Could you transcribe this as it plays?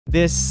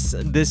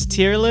This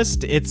tier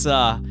list, it's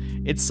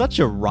such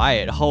a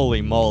riot,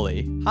 holy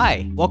moly.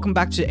 Hi, welcome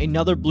back to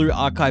another Blue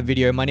Archive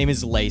video. My name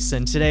is Lace,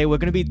 and today we're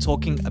going to be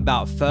talking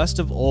about, first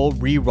of all,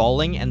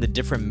 re-rolling and the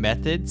different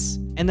methods.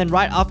 And then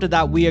right after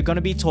that, we are going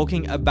to be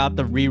talking about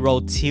the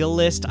re-roll tier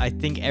list. I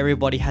think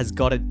everybody has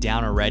got it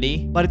down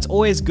already, but it's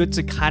always good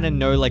to kind of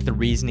know like the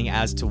reasoning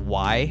as to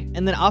why.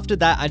 And then after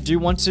that, I do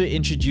want to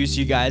introduce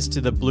you guys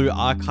to the Blue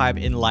Archive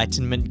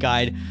Enlightenment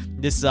Guide.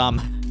 This,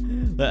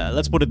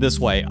 let's put it this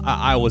way,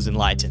 I was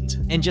enlightened.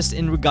 And just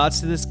in regards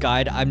to this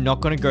guide, I'm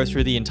not going to go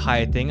through the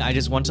entire thing. I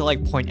just want to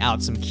like point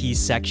out some key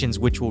sections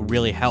which will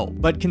really help.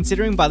 But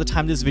considering by the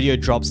time this video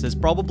drops, there's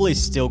probably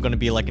still going to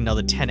be like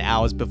another 10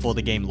 hours before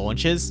the game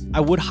launches,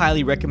 I would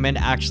highly recommend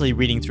actually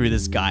reading through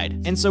this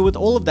guide. And so with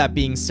all of that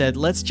being said,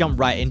 let's jump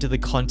right into the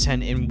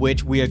content in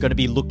which we are going to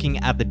be looking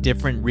at the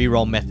different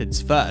reroll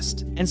methods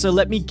first. And so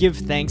let me give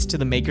thanks to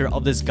the maker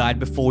of this guide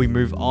before we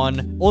move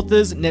on.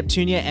 Authors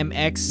Neptunia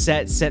MX,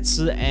 Set,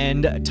 Setsu,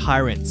 and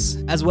Tyrants,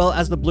 as well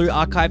as the Blue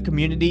Archive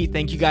community.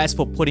 Thank you guys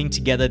for putting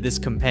together this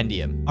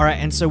compendium. Alright,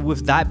 and so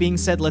with that being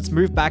said, let's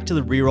move back to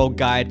the reroll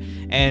guide.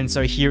 And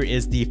so here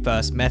is the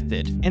first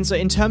method. And so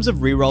in terms of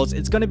rerolls,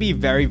 it's going to be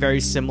very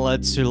similar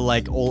to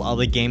like all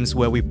other games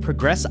where we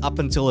progress up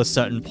until a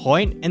certain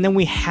point and then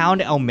we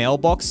hound our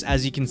mailbox.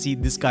 As you can see,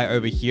 this guy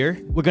over here,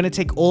 we're going to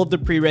take all of the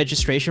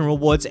pre-registration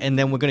rewards and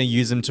then we're going to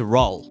use them to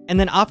roll. And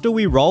then after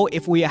we roll,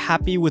 if we are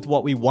happy with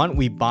what we want,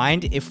 we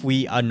bind. If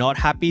we are not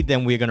happy,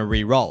 then we're going to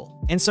re-roll.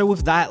 And so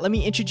with that, let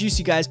me introduce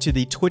you guys to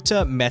the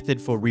Twitter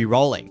method for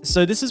re-rolling.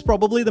 So this is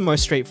probably the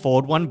most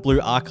straightforward one.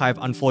 Blue Archive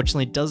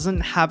unfortunately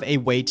doesn't have a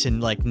way to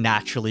like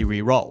naturally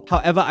re-roll.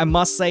 However, I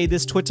must say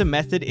this Twitter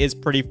method is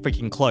pretty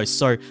freaking close.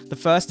 So the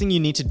first thing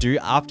you need to do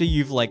after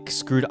you've like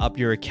screwed up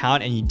your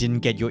account and you didn't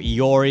get your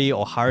Iori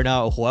or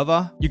Haruna or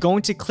whoever, you're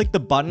going to click the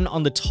button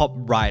on the top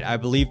right. I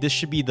believe this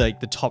should be the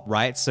top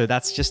right. So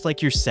that's just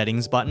like your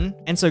settings button.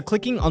 And so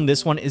clicking on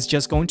this one is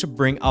just going to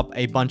bring up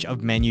a bunch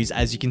of menus,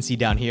 as you can see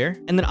down here.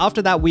 And then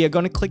after that, we are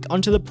going to click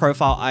onto the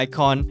profile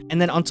icon, and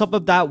then on top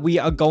of that, we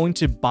are going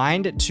to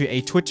bind to a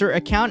Twitter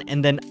account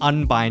and then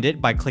unbind it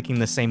by clicking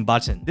the same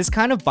button. This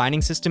kind of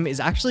binding system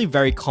is actually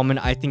very common,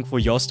 I think, for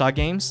Your-Star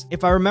games.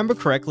 If I remember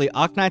correctly,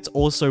 Arknights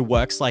also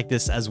works like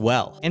this as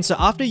well. And so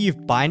after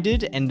you've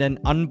binded and then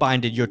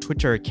unbinded your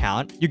Twitter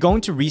account, you're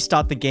going to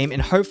restart the game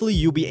and hopefully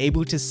you'll be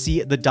able to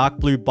see the dark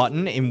blue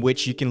button in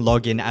which you can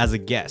log in as a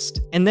guest.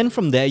 And then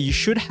from there, you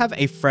should have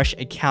a fresh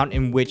account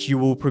in which you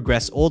will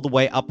progress all the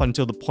way up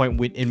until the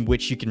point in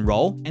which you can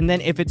roll. And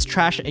then if it's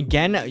trash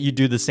again, you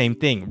do the same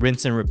thing,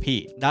 rinse and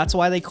repeat. That's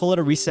why they call it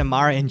a reset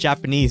mara in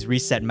Japanese,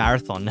 reset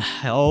marathon.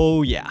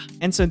 Oh yeah.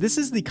 And so this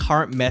is the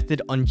current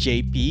method on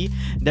JP.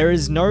 There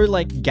is no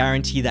like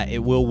guarantee that it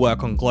will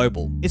work on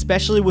global,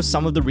 especially with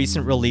some of the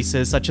recent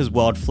releases such as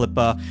World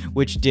Flipper,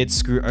 which did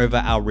screw over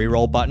our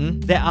reroll button.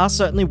 There are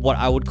certainly what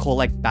I would call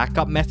like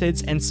backup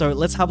methods, and so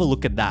let's have a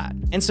look at that.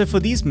 And so for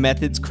these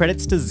methods,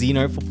 credits to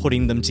Zeno for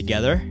putting them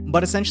together.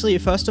 But essentially,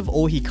 first of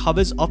all, he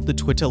covers off the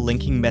Twitter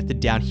linking method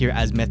down here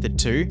as method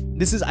 2.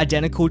 This is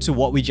identical to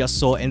what we just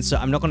saw, and so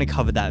I'm not going to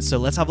cover that. So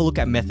let's have a look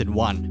at method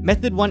 1.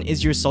 Method 1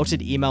 is your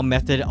salted email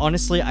method.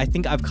 Honestly, I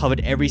think I've covered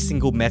every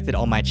single method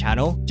on my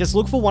channel. Just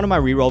look for one of my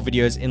reroll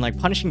videos in like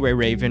Punishing Grey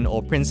Raven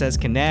or Princess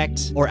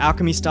Connect or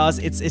Alchemy Stars.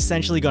 It's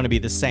essentially going to be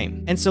the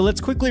same. And so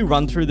let's quickly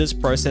run through this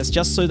process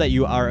just so that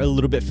you are a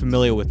little bit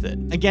familiar with it.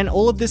 Again,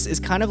 all of this is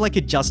kind of like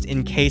a just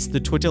in case. The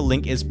Twitter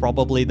link is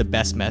probably the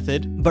best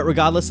method, but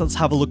regardless, let's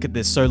have a look at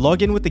this. So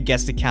log in with the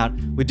guest account,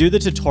 we do the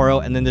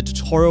tutorial and then the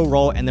tutorial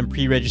roll and then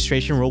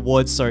pre-registration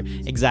rewards. So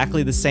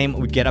exactly the same.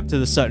 We get up to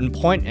the certain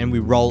point and we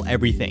roll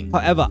everything.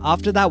 However,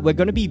 after that, we're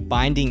going to be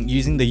binding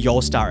using the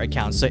Your-Star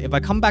account. So if I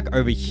come back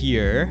over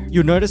here,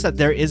 you'll notice that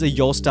there is a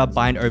Your-Star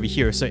bind over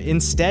here. So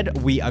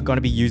instead, we are going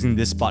to be using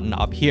this button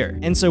up here.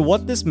 And so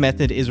what this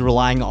method is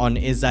relying on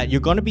is that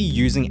you're going to be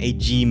using a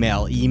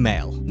Gmail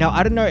email. Now,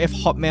 I don't know if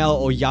Hotmail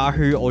or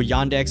Yahoo or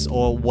Yandex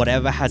or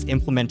whatever has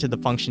implemented the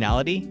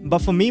functionality, but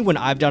for me, when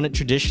I've done it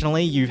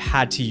traditionally, you've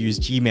had to use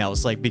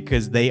Gmails, like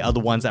because they are the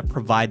ones that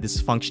provide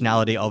this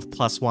functionality of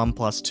 +1,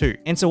 +2.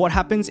 And so what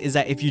happens is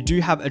that if you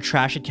do have a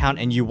trash account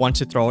and you want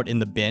to throw it in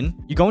the bin,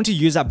 you're going to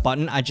use that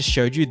button I just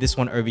showed you, this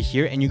one over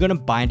here, and you're going to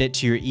bind it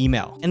to your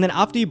email. And then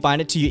after you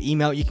bind it to your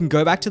email, you can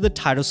go back to the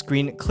title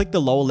screen, click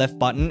the lower left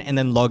button, and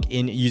then log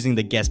in using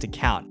the guest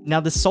account. Now,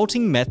 the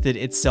salting method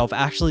itself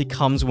actually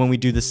comes when we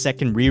do the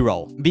second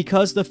reroll,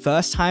 because the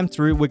first time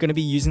through, we're going to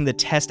be using the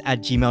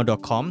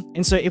test@gmail.com.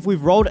 And so if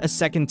we've rolled a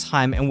second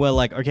time and we're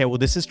like, okay, well,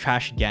 this is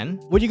trash again,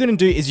 what you're going to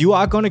do is you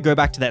are going to go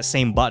back to that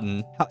same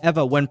button.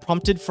 However, when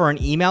prompted for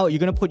an email, you're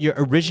going to put your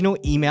original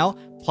email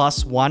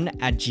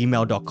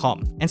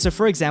test+1@gmail.com. And so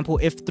for example,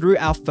 if through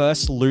our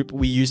first loop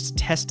we used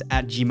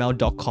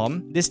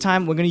test@gmail.com, this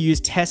time we're going to use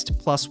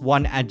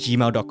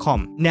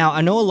test+1@gmail.com. Now,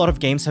 I know a lot of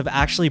games have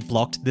actually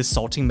blocked this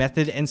salting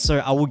method, and so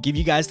I will give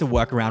you guys the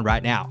workaround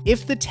right now.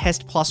 If the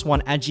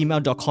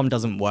test+1@gmail.com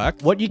doesn't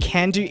work, what you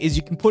can do is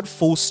you can put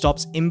full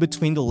stops in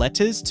between the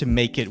letters to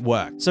make it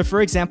work. So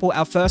for example,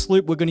 our first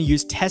loop, we're going to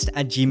use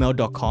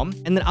test@gmail.com,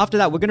 and then after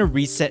that, we're going to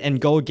reset and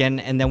go again,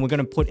 and then we're going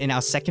to put in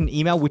our second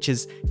email, which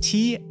is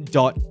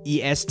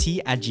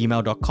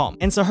t.est@gmail.com.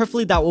 And so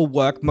hopefully that will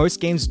work. Most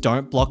games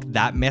don't block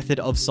that method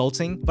of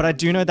salting, but I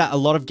do know that a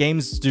lot of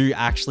games do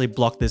actually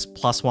block this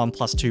 +1,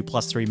 +2,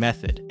 +3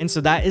 method. And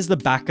so that is the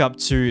backup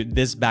to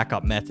this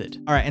backup method.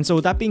 All right, and so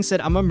with that being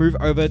said, I'm gonna move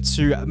over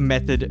to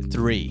method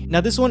 3.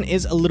 Now this one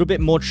is a little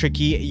bit more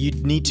tricky. You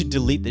need to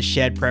delete the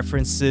shared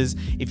preferences.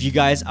 If you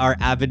guys are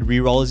avid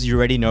rerollers, you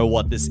already know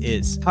what this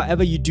is.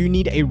 However, you do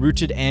need a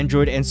rooted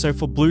Android, and so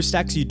for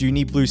BlueStacks, you do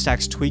need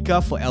BlueStacks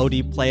Tweaker. For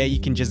LD Player, you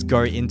can just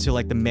go into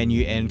like the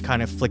menu and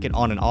kind of flick it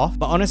on and off.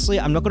 But honestly,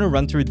 I'm not gonna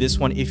run through this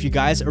one. If you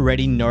guys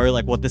already know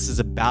like what this is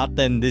about,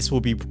 then this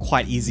will be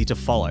quite easy to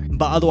follow.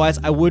 But otherwise,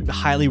 I would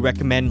highly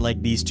recommend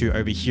like these two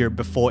over here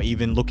before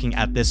even looking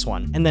at this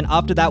one. And then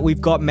after that,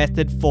 we've got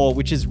method 4,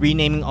 which is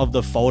renaming of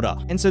the folder.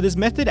 And so this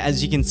method,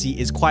 as you can see,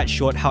 is quite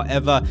short.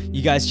 However,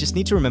 you guys just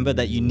need to remember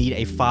that you need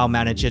a file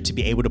manager to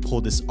be able to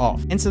pull this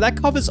off. And so that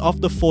covers off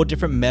the 4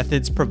 different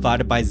methods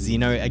provided by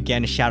Zeno.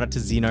 Again, shout out to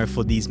Zeno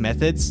for these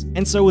methods.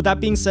 And so with that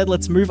being said,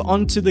 let's move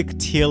on to the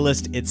tier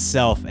list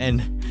itself.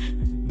 And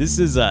this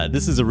is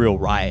a real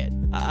riot.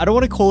 I don't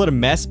want to call it a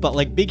mess, but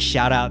like big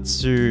shout out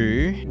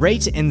to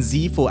Rate and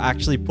Z for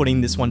actually putting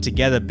this one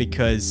together,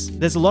 because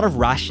there's a lot of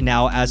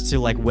rationale as to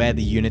like where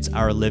the units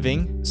are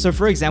living. So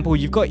for example,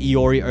 you've got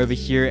Iori over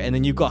here, and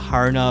then you've got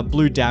Haruna,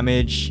 Blue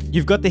Damage.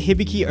 You've got the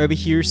Hibiki over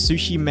here,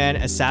 Sushi Man,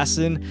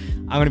 Assassin.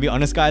 I'm gonna be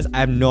honest guys, I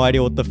have no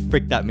idea what the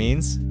frick that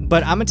means.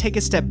 But I'm gonna take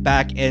a step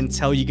back and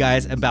tell you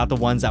guys about the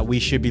ones that we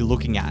should be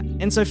looking at.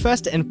 And so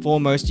first and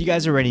foremost, you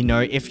guys already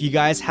know, if you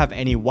guys have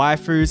any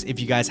waifus, if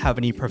you guys have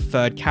any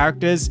preferred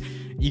characters,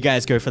 you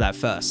guys go for that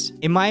first.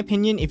 In my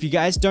opinion, if you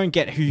guys don't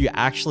get who you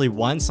actually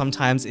want,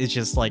 sometimes it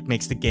just like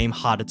makes the game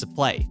harder to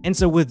play. And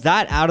so with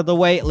that out of the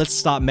way, let's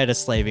start meta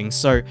slaving.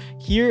 So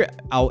here,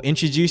 I'll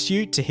introduce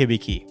you to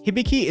Hibiki.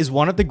 Hibiki is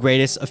one of the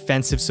greatest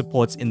offensive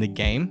supports in the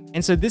game.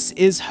 And so this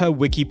is her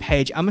wiki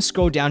page. I'm gonna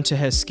scroll down to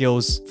her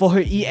skills. For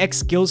her EX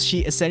skills,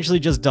 she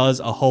essentially just does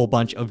a whole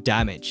bunch of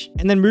damage.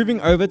 And then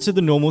moving over to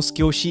the normal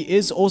skill, she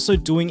is also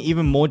doing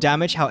even more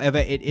damage. However,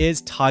 it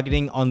is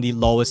targeting on the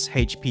lowest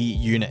HP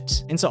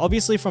unit. And so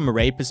obviously from a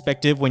raid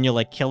perspective, when you're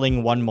like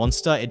killing one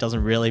monster, it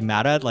doesn't really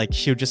matter. Like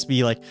she'll just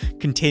be like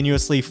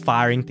continuously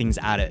firing things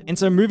at it. And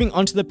so moving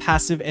on to the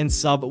passive and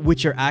sub,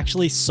 which are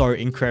actually so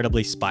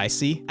incredibly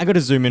spicy. I gotta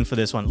zoom in for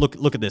this one.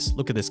 Look at this.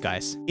 Look at this,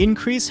 guys.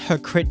 Increase her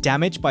crit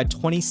damage by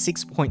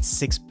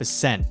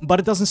 26.6%. But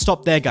it doesn't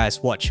stop there,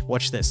 guys.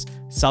 Watch this.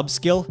 Sub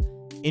skill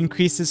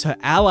increases her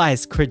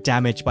allies' crit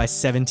damage by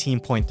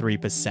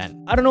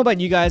 17.3%. I don't know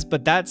about you guys,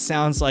 but that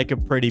sounds like a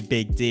pretty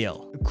big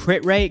deal.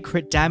 Crit rate,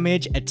 crit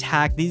damage,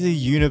 attack, these are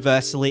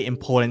universally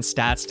important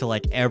stats to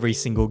like every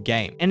single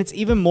game. And it's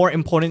even more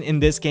important in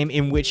this game,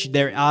 in which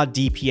there are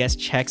DPS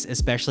checks,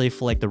 especially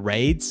for like the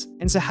raids.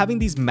 And so having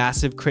these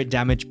massive crit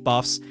damage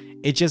buffs,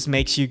 it just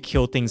makes you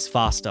kill things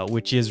faster,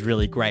 which is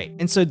really great.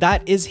 And so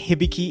that is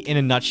Hibiki in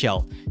a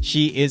nutshell.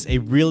 She is a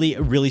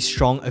really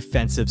strong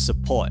offensive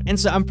support. And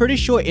so I'm pretty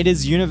sure it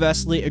is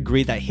universally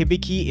agreed that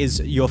Hibiki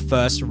is your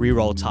first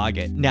reroll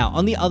target. Now,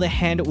 on the other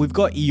hand, we've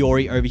got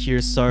Iori over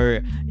here. So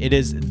it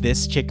is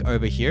this chick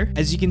over here.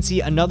 As you can see,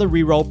 another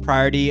reroll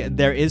priority.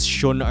 There is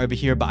Shun over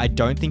here, but I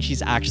don't think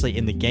she's actually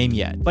in the game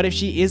yet. But if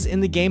she is in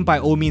the game, by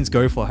all means,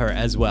 go for her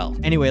as well.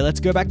 Anyway, let's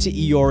go back to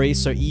Iori.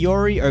 So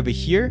Iori over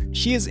here,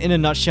 she is in a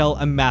nutshell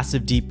a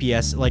massive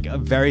DPS, like a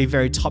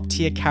very top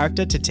tier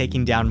character to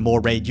taking down more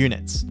raid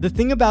units. The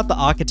thing about the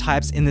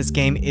archetypes in this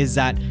game is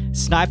that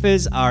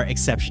snipers are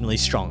exceptionally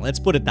strong. Let's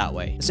put it that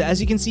way. So as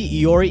you can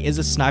see, Iori is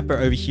a sniper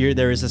over here.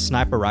 There is a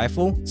sniper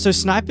rifle. So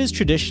snipers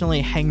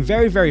traditionally hang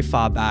very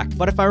far back,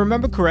 but if I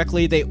remember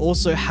correctly, they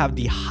also have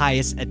the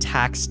highest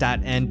attack stat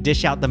and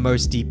dish out the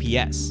most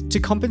DPS. To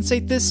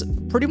compensate this,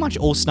 pretty much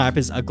all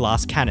snipers are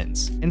glass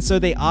cannons, and so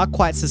they are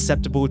quite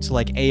susceptible to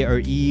like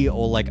AoE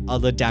or like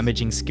other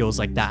damaging skills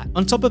like that.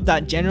 On top of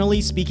that,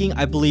 generally speaking,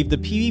 I believe the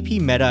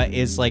PvP meta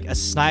is like a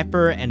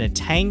sniper and a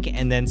tank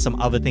and then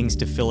some other things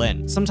to fill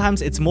in.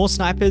 Sometimes it's more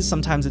snipers,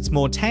 sometimes it's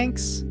more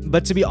tanks,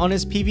 but to be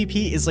honest,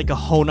 PvP is like a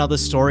whole nother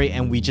story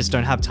and we just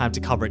don't have time to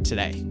cover it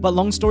today. But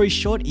long story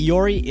short,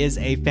 Iori is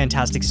a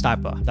fantastic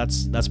sniper.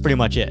 That's pretty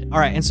much it. All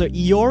right, and so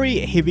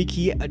Iori,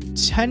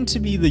 Hibiki tend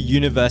to be the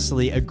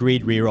universally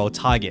agreed reroll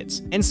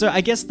targets. And so I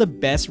guess the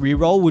best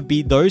reroll would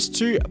be those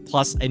two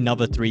plus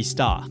another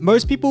 3-star.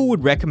 Most people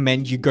would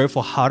recommend you go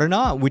for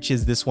Haruna, which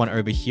is this one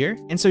over here.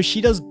 And so she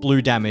does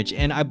blue damage,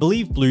 and I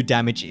believe blue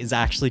damage is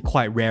actually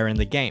quite rare in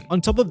the game. On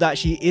top of that,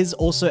 she is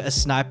also a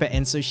sniper,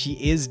 and so she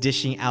is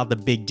dishing out the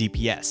big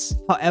DPS.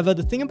 However,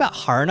 the thing about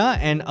Haruna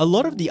and a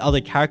lot of the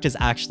other characters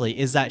actually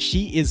is that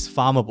she is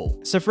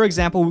farmable. So for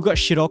example, we've got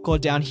Shiroko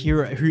down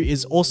here who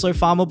is also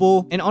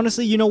farmable. And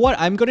honestly, you know what?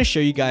 I'm going to show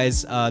you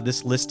guys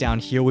this list down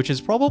here, which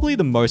is probably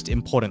the most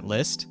important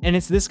list. And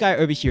it's this guy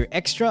over here,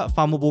 extra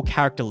farmable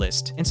character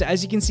list. And so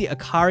as you can see,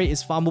 Akari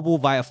is farmable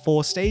via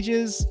 4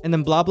 stages, and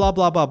then blah, blah,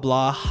 blah, blah,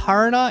 blah.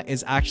 Haruna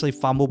is actually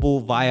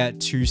farmable via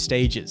 2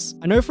 stages.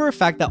 I know for a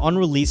fact that on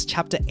release,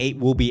 chapter 8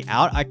 will be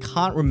out. I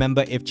can't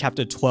remember if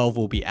chapter 12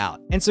 will be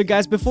out. And so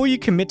guys, before you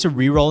commit to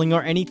rerolling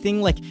or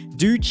anything, like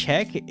do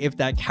check if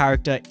that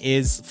character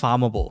is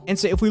farmable. And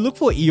so if we look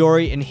for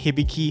Iori and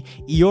Hibiki,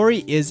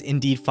 Iori is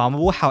indeed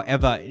farmable.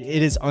 However,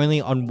 it is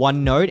only on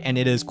 1 node and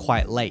it is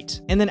quite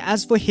late. And then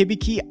as for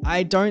Hibiki,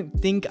 I don't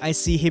think I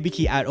see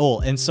Hibiki at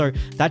all. And so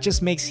that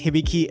just makes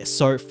Hibiki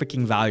so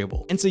freaking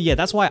valuable. And so yeah,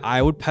 that's why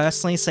I would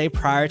personally say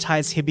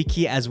prioritize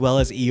Hibiki as well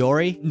as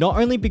Iori. Not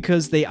only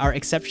because they are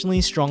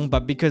exceptionally strong,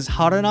 but because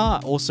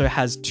Haruna also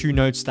has 2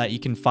 nodes that you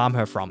can farm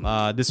her from,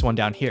 this one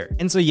down here.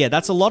 And so yeah,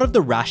 that's a lot of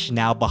the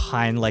rationale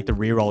behind like the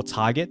reroll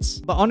targets.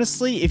 But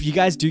honestly, if you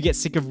guys do get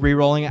sick of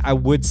rerolling, I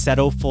would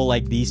settle for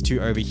like these 2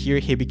 over here,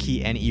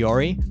 Hibiki and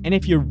Iori. And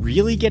if you're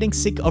really getting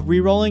sick of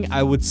rerolling,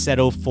 I would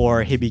settle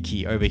for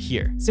Hibiki over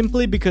here,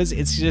 simply because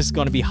it's just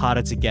going to be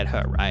harder to get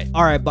her, right?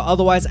 Alright, but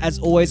otherwise, as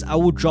always, I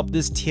will drop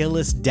this tier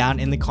list down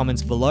in the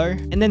comments below.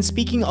 And then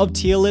speaking of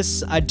tier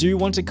lists, I do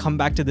want to come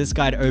back to this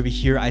guide over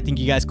here. I think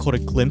you guys caught a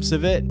glimpse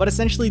of it, but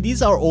essentially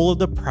these are all of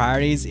the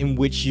priorities in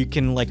which you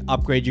can like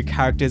upgrade your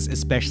characters,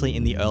 especially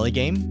in the early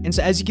game. And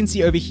so as you can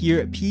see over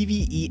here,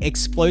 PvE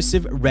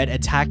explosive red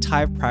attack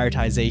type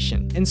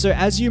prioritization. And so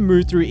as you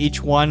move through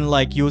each one,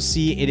 like you'll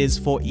see it is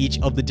for each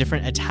of the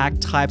different attack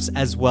types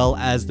as well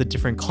as the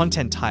different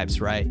content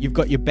types, right? You've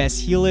got your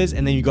best healers,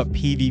 and then you've got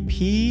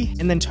PvP,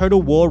 and then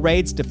total war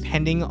rates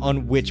depending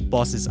on which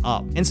boss is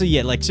up. And so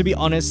yeah, like to be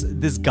honest,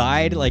 this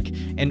guide, like,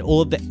 and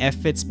all of the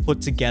efforts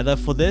put together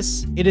for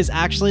this, it is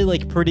actually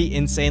like pretty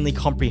insanely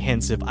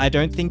comprehensive. I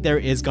don't think there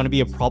is going to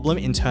be a problem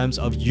in terms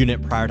of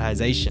unit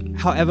prioritization.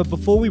 However,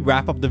 before we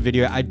wrap up the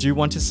video, I do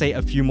want to say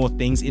a few more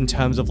things in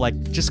terms of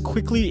like, just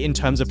quickly in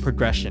terms of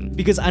progression,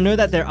 because I know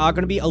that there are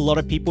going to be a lot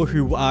of people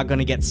who are going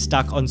to get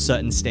stuck on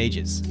certain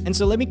stages. And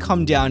so let me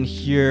come down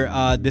here,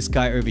 this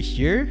guy over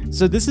here.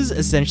 So this is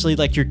essentially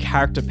like your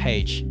character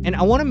page. And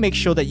I want to make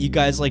sure that you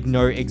guys like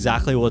know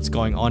exactly what's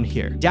going on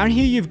here. Down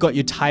here, you've got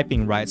your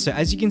typing, right? So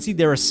as you can see,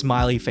 there are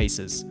smiley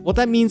faces. What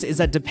that means is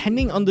that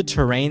depending on the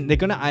terrain, they're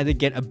going to either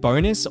get a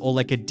bonus or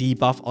like a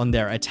debuff on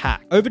their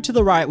attack. Over to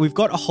the right, we've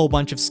got a whole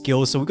bunch of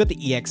skills. So we've got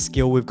the EX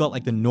skill, we've got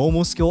like the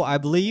normal skill, I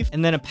believe,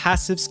 and then a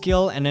passive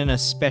skill, and then a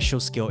special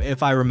skill,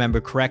 if I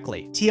remember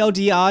correctly.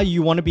 TLDR,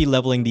 you want to be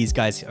leveling these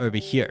guys over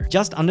here.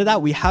 Just under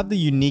that, we have the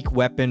unique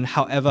weapon.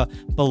 However,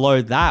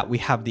 below that, we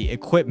have the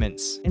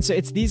equipments. And so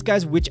it's these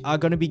guys which are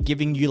going to be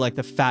giving you like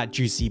the fat,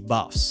 juicy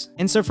buffs.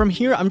 And so from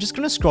here, I'm just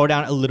going to scroll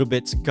down a little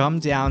bit to come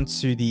down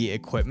to the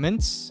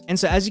equipments. And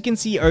so as you can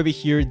see over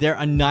here, there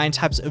are 9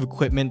 types of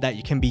equipment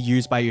that can be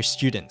used by your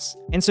students.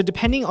 And so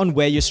depending on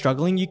where you're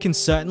struggling, you can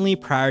certainly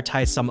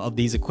prioritize some of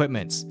these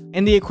equipments.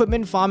 And the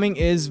equipment farming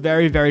is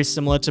very, very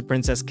similar to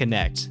Princess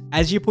Connect.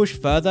 As you push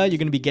further, you're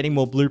going to be getting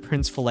more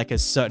blueprints for like a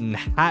certain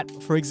hat,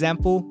 for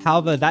example.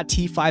 However, that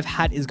T5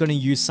 hat is going to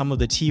use some of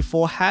the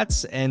T4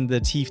 hats and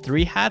the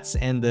T3 hats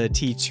and the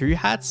T2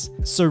 hats.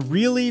 So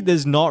really,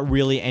 there's not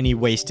really any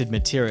wasted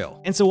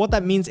material. And so what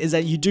that means is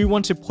that you do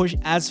want to push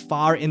as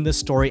far in the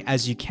story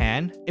as you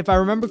can. If I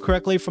remember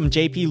correctly from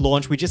JP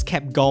launch, we just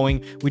kept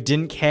going. We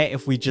didn't care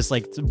if we just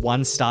like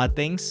 1-star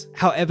things.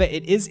 However,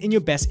 it is in your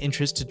best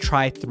interest to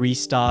try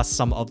 3-star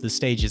some of the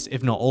stages,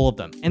 if not all of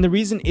them. And the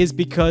reason is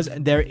because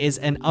there is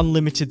an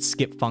unlimited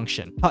skip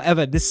function.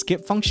 However, this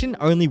skip function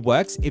only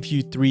works if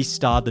you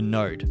 3-star the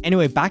node.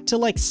 Anyway, back to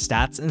like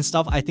stats and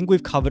stuff, I think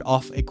we've covered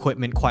off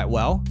equipment quite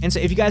well. And so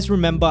if you guys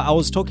remember, I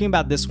was talking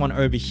about this one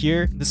over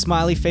here, the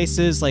smiley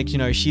faces, like, you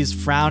know, she's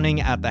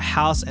frowning at the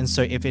house. And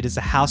so if it is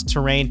a house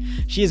terrain,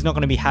 she is not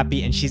going to be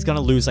happy and she's going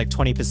to lose like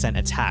 20%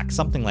 attack,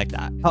 something like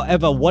that.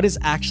 However, what is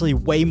actually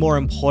way more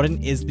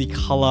important is the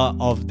color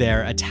of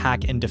their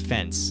attack and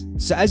defense.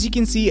 So as you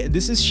can see,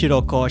 this is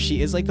Shiroko.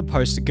 She is like the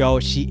poster girl.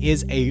 She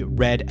is a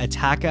red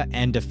attacker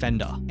and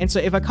defender. And so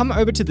if I come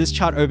over to this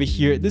chart over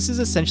here, this is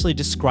essentially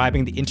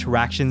describing the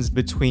interactions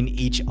between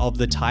each of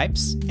the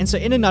types. And so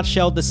in a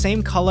nutshell, the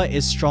same color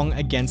is strong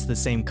against the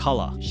same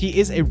color. She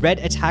is a red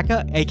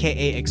attacker,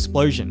 aka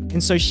explosion.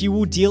 And so she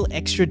will deal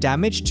extra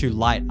damage to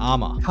light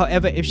armor.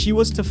 However, if she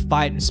was to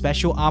fight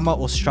special armor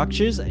or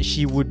structures,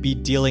 she would be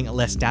dealing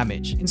less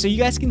damage. And so you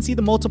guys can see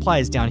the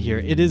multipliers down here.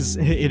 It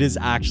is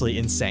actually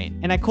insane.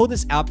 And I call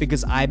this out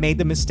because I made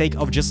the mistake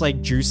of just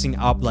like juicing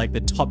up like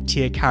the top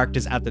tier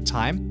characters at the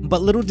time.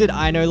 But little did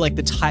I know, like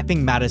the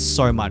typing matters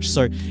so much.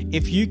 So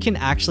if you can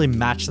actually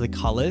match the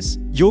colors,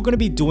 you're going to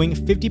be doing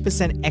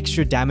 50%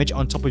 extra damage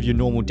on top of your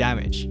normal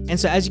damage. And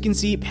so as you can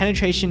see,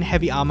 penetration,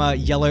 heavy armor,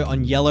 yellow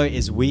on yellow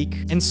is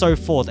weak, and so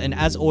forth. And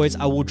as always,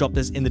 I will drop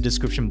this in the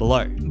description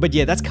below. But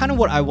yeah, that's kind of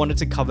what I wanted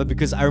to cover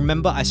because I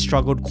remember I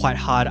struggled quite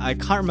hard. I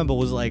can't remember,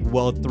 was it like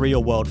World 3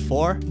 or World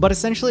 4? But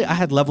essentially I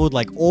had leveled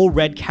like all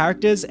red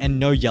characters and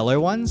no yellow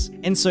ones,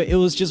 and so it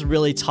was just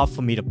really tough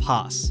for me to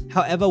pass.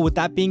 However, with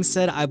that being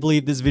said, I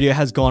believe this video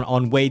has gone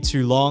on way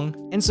too long,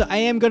 and so I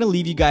am going to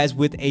leave you guys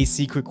with a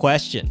secret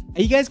question.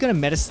 Are you guys going to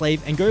meta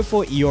slave and go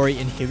for Iori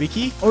and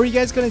Hibiki, or are you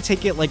guys going to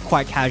take it like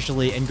quite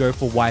casually and go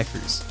for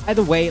waifus?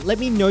 Either way, let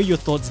me know your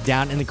thoughts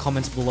down in the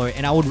comments below,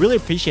 and I would really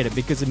appreciate it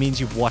because it means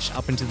you've watched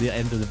up until the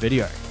end of the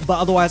video. But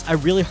otherwise, I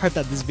really hope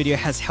that this video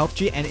has helped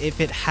you, and if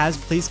it has,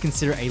 please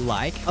consider a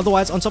like.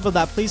 Otherwise, on top of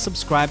that, please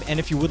subscribe, and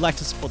if you would like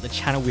to support the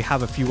channel, we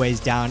have a few ways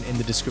down in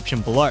the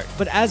description below.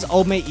 But as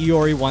old mate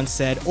Iori once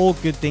said, all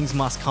good things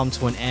must come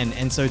to an end,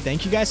 and so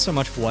thank you guys so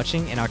much for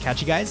watching, and I'll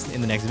catch you guys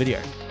in the next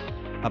video.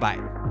 Bye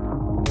bye.